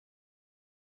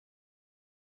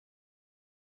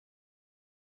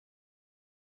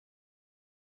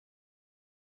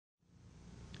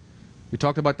We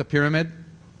talked about the pyramid.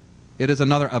 It is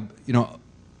another,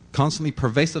 constantly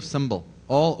pervasive symbol.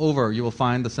 All over you will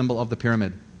find the symbol of the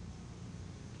pyramid.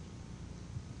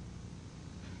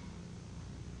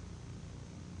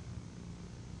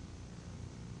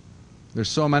 There's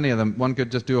so many of them. One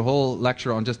could just do a whole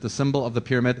lecture on just the symbol of the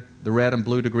pyramid, the red and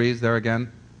blue degrees there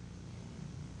again.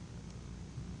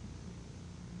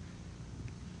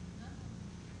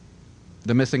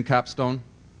 The missing capstone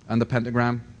and the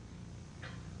pentagram.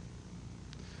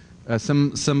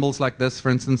 Symbols like this, for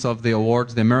instance, of the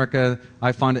awards.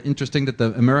 I find it interesting that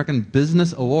the American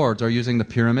Business Awards are using the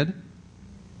pyramid.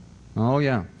 Oh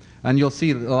yeah. And you'll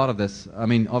see a lot of this. I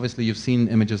mean, obviously you've seen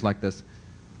images like this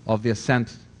of the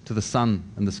ascent to the sun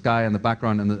and the sky and the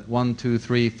background and the 1, 2,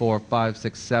 3, 4, 5,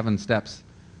 6, 7 steps.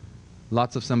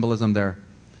 Lots of symbolism there.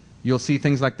 You'll see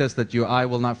things like this that your eye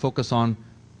will not focus on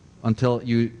until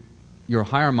your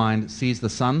higher mind sees the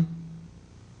sun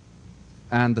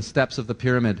and the steps of the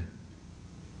pyramid.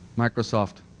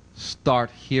 Microsoft,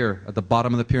 start here at the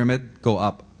bottom of the pyramid, go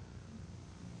up.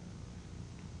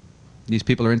 These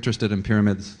people are interested in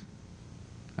pyramids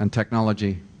and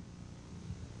technology.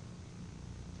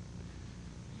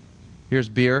 Here's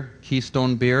beer,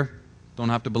 Keystone beer. Don't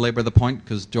have to belabor the point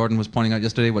because Jordan was pointing out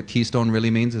yesterday what Keystone really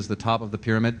means is the top of the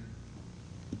pyramid.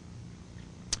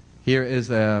 Here is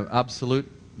Absolute,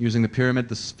 using the pyramid,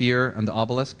 the sphere, and the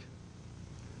obelisk.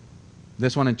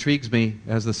 This one intrigues me.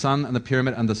 It has the sun and the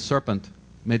pyramid and the serpent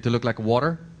made to look like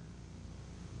water.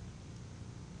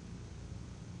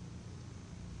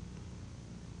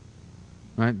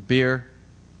 Right? Beer.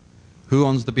 Who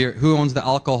owns the beer? Who owns the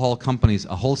alcohol companies?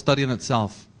 A whole study in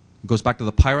itself. It goes back to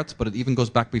the pirates, but it even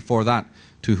goes back before that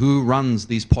to who runs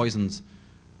these poisons.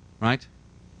 Right?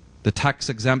 The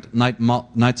tax-exempt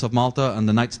Knights of Malta and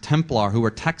the Knights Templar, who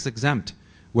were tax-exempt,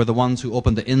 were the ones who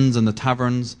opened the inns and the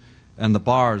taverns and the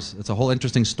bars. It's a whole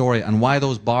interesting story. And why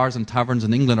those bars and taverns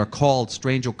in England are called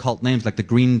strange occult names like the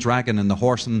Green Dragon and the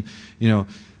horse and,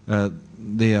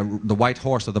 the white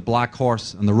horse or the black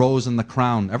horse and the rose and the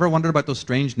crown. Ever wondered about those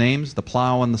strange names? The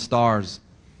plough and the stars.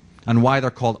 And why they're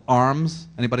called arms.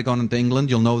 Anybody gone into England,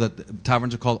 you'll know that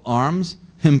taverns are called arms,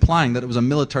 implying that it was a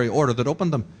military order that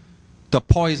opened them to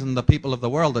poison the people of the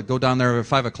world that go down there at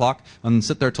 5 o'clock and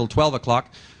sit there till 12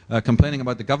 o'clock complaining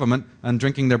about the government and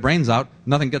drinking their brains out.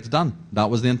 Nothing gets done. That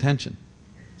was the intention.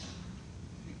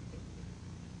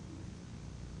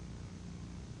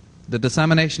 The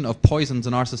dissemination of poisons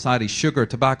in our society, sugar,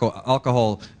 tobacco,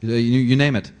 alcohol, you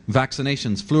name it,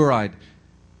 vaccinations, fluoride,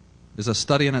 is a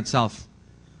study in itself. Is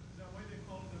that why they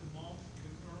call them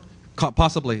malts?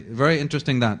 Possibly. Very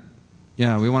interesting that.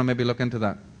 Yeah, we want to maybe look into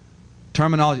that.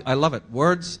 Terminology, I love it.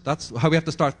 Words, that's how we have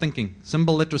to start thinking.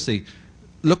 Symbol literacy.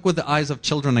 Look with the eyes of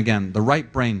children again, the right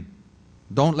brain.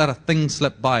 Don't let a thing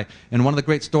slip by. In one of the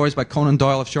great stories by Conan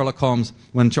Doyle of Sherlock Holmes,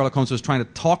 when Sherlock Holmes was trying to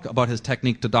talk about his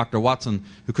technique to Dr. Watson,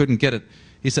 who couldn't get it,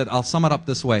 he said, I'll sum it up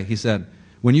this way. He said,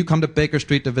 when you come to Baker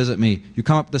Street to visit me, you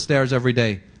come up the stairs every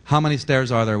day. How many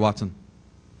stairs are there, Watson?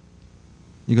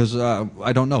 He goes,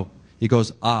 I don't know. He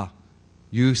goes,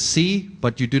 you see,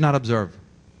 but you do not observe.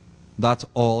 That's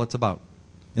all it's about.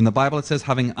 In the Bible it says,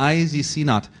 having eyes ye see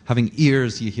not, having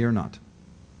ears ye hear not.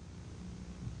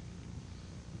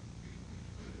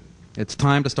 It's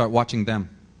time to start watching them.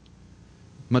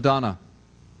 Madonna,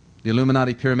 the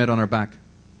Illuminati pyramid on her back.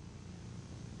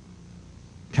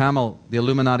 Camel, the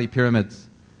Illuminati pyramids.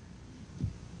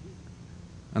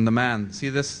 And the man, see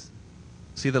this?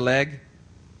 See the leg?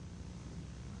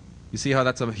 You see how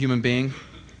that's a human being?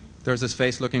 There's his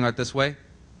face looking out this way.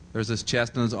 There's his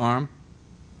chest and his arm.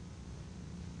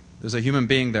 There's a human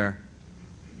being there.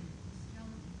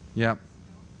 Yeah.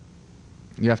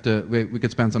 You have to, we could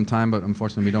spend some time, but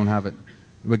unfortunately we don't have it.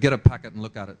 We'll get a packet and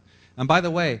look at it. And by the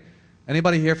way,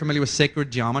 anybody here familiar with sacred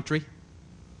geometry?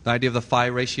 The idea of the phi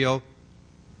ratio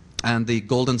and the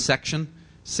golden section?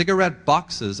 Cigarette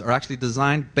boxes are actually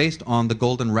designed based on the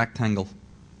golden rectangle.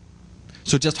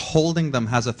 So just holding them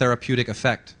has a therapeutic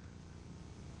effect.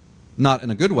 Not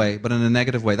in a good way, but in a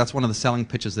negative way. That's one of the selling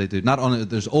pitches they do. Not only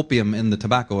there's opium in the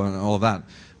tobacco and all of that.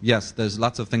 Yes, there's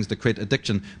lots of things to create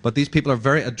addiction. But these people are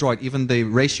very adroit. Even the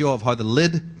ratio of how the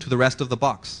lid to the rest of the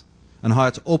box and how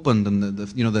it's opened and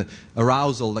the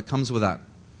arousal that comes with that.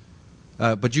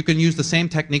 But you can use the same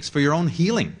techniques for your own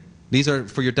healing. These are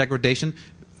for your degradation.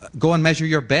 Go and measure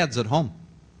your beds at home.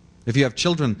 If you have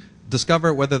children,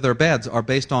 discover whether their beds are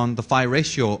based on the phi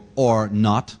ratio or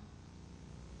not.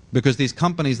 Because these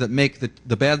companies that make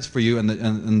the beds for you and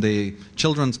the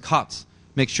children's cots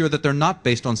make sure that they're not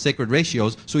based on sacred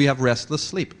ratios, so you have restless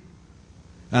sleep.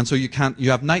 And so you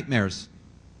have nightmares.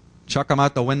 Chuck them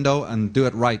out the window and do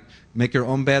it right. Make your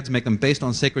own beds, make them based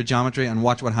on sacred geometry, and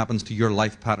watch what happens to your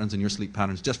life patterns and your sleep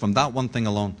patterns, just from that one thing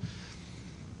alone.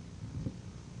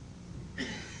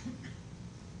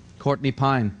 Courtney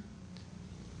Pine,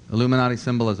 Illuminati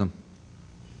Symbolism.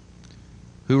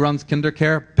 Who runs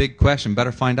Kindercare? Big question,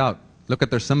 better find out. Look at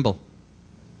their symbol.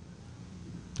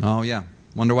 Oh yeah,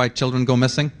 wonder why children go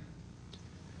missing?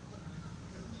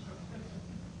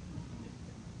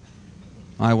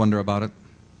 I wonder about it.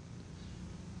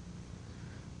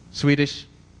 Swedish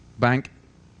bank,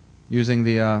 using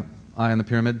the eye on the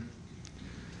pyramid.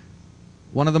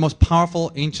 One of the most powerful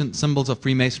ancient symbols of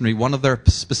Freemasonry, one of their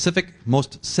specific,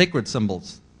 most sacred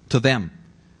symbols to them,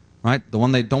 right? The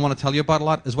one they don't want to tell you about a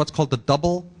lot is what's called the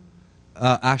double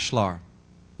ashlar,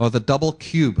 or the double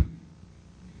cube.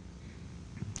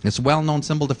 It's a well-known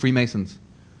symbol to Freemasons.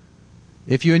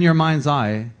 If you, in your mind's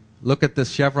eye, look at this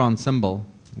chevron symbol,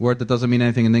 word that doesn't mean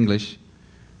anything in English,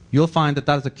 you'll find that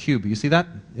that is a cube. You see that?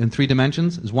 In 3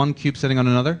 dimensions, is one cube sitting on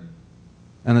another.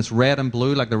 And it's red and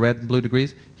blue, like the red and blue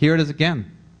degrees. Here it is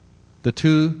again. The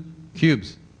 2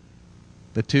 cubes.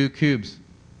 The 2 cubes.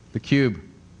 The cube.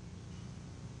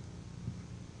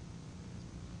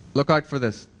 Look out for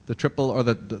this. The triple or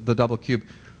the double cube.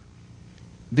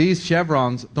 These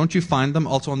chevrons, don't you find them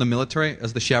also in the military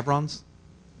as the chevrons?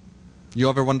 You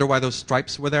ever wonder why those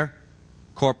stripes were there?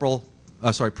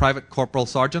 Private, corporal,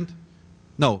 sergeant?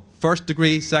 No, 1st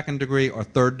degree, 2nd degree, or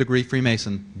 3rd degree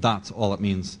Freemason. That's all it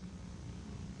means.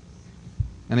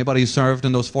 Anybody who served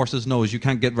in those forces knows you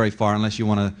can't get very far unless you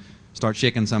want to start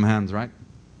shaking some hands, right?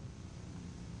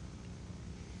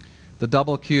 The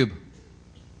double cube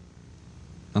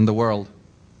and the world.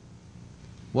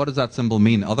 What does that symbol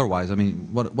mean otherwise? I mean,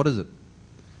 what is it?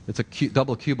 It's a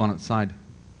double cube on its side.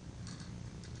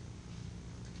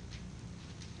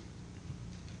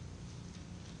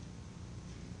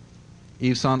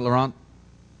 Yves Saint Laurent,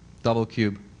 double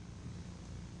cube.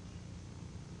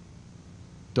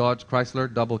 Dodge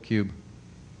Chrysler, double cube.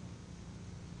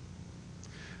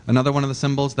 Another one of the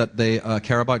symbols that they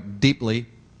care about deeply,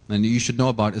 and you should know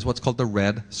about, is what's called the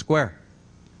red square.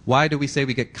 Why do we say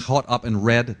we get caught up in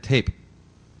red tape?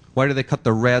 Why do they cut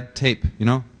the red tape, you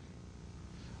know?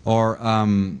 Or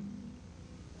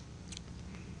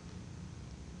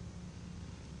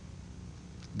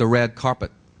the red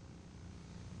carpet.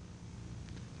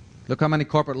 Look how many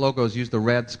corporate logos use the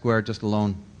red square just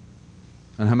alone.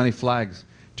 And how many flags.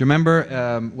 Do you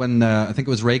remember when I think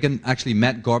it was Reagan actually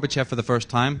met Gorbachev for the first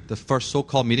time? The first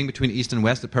so-called meeting between East and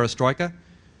West at Perestroika?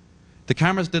 The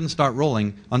cameras didn't start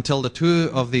rolling until the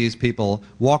 2 of these people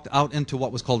walked out into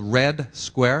what was called Red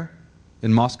Square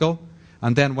in Moscow.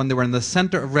 And then when they were in the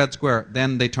center of Red Square,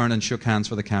 then they turned and shook hands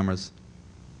for the cameras.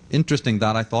 Interesting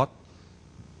that, I thought.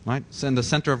 Right? It's in the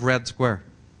center of Red Square.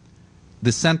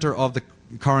 The center of the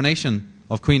coronation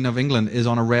of Queen of England is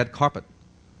on a red carpet.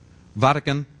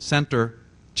 Vatican Center,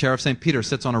 Chair of St. Peter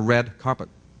sits on a red carpet.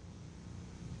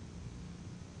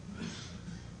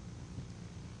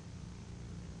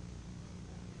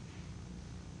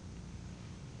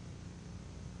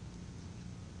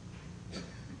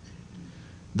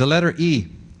 The letter E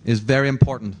is very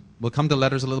important. We'll come to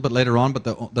letters a little bit later on, but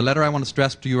the letter I want to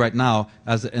stress to you right now,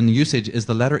 as in usage, is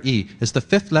the letter E. It's the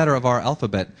 5th letter of our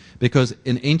alphabet, because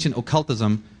in ancient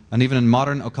occultism, and even in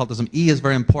modern occultism, E is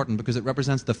very important because it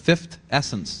represents the 5th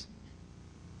essence,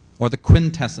 or the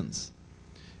quintessence.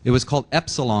 It was called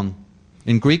epsilon.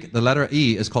 In Greek, the letter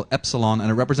E is called epsilon, and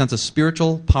it represents a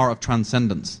spiritual power of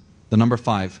transcendence, the number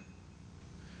 5.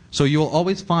 So you will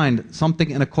always find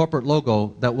something in a corporate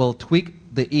logo that will tweak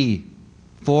the E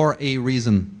for a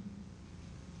reason.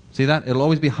 See that? It'll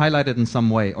always be highlighted in some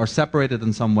way, or separated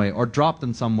in some way, or dropped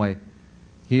in some way.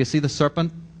 Here you see the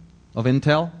serpent of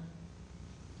Intel?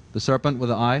 The serpent with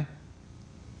the eye?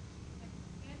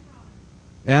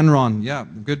 Enron, yeah,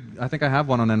 good. I think I have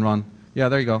one on Enron. Yeah,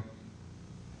 there you go.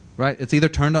 Right? It's either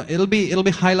turned on, it'll be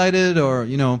highlighted or,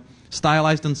 you know,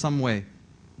 stylized in some way.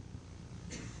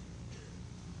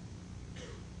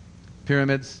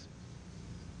 Pyramids.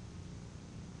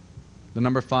 The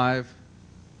number 5.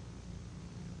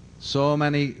 So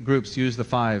many groups use the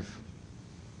 5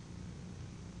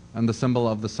 and the symbol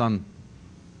of the sun.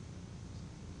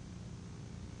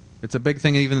 It's a big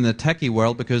thing even in the techie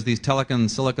world, because these silicon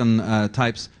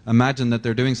types imagine that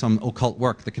they're doing some occult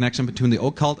work. The connection between the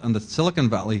occult and the Silicon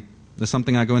Valley is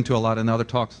something I go into a lot in other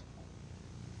talks.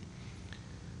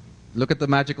 Look at the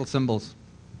magical symbols.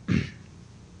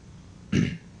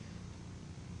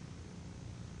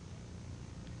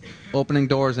 Opening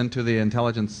doors into the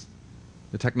intelligence,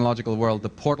 the technological world. The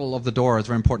portal of the door is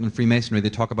very important in Freemasonry. They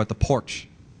talk about the porch.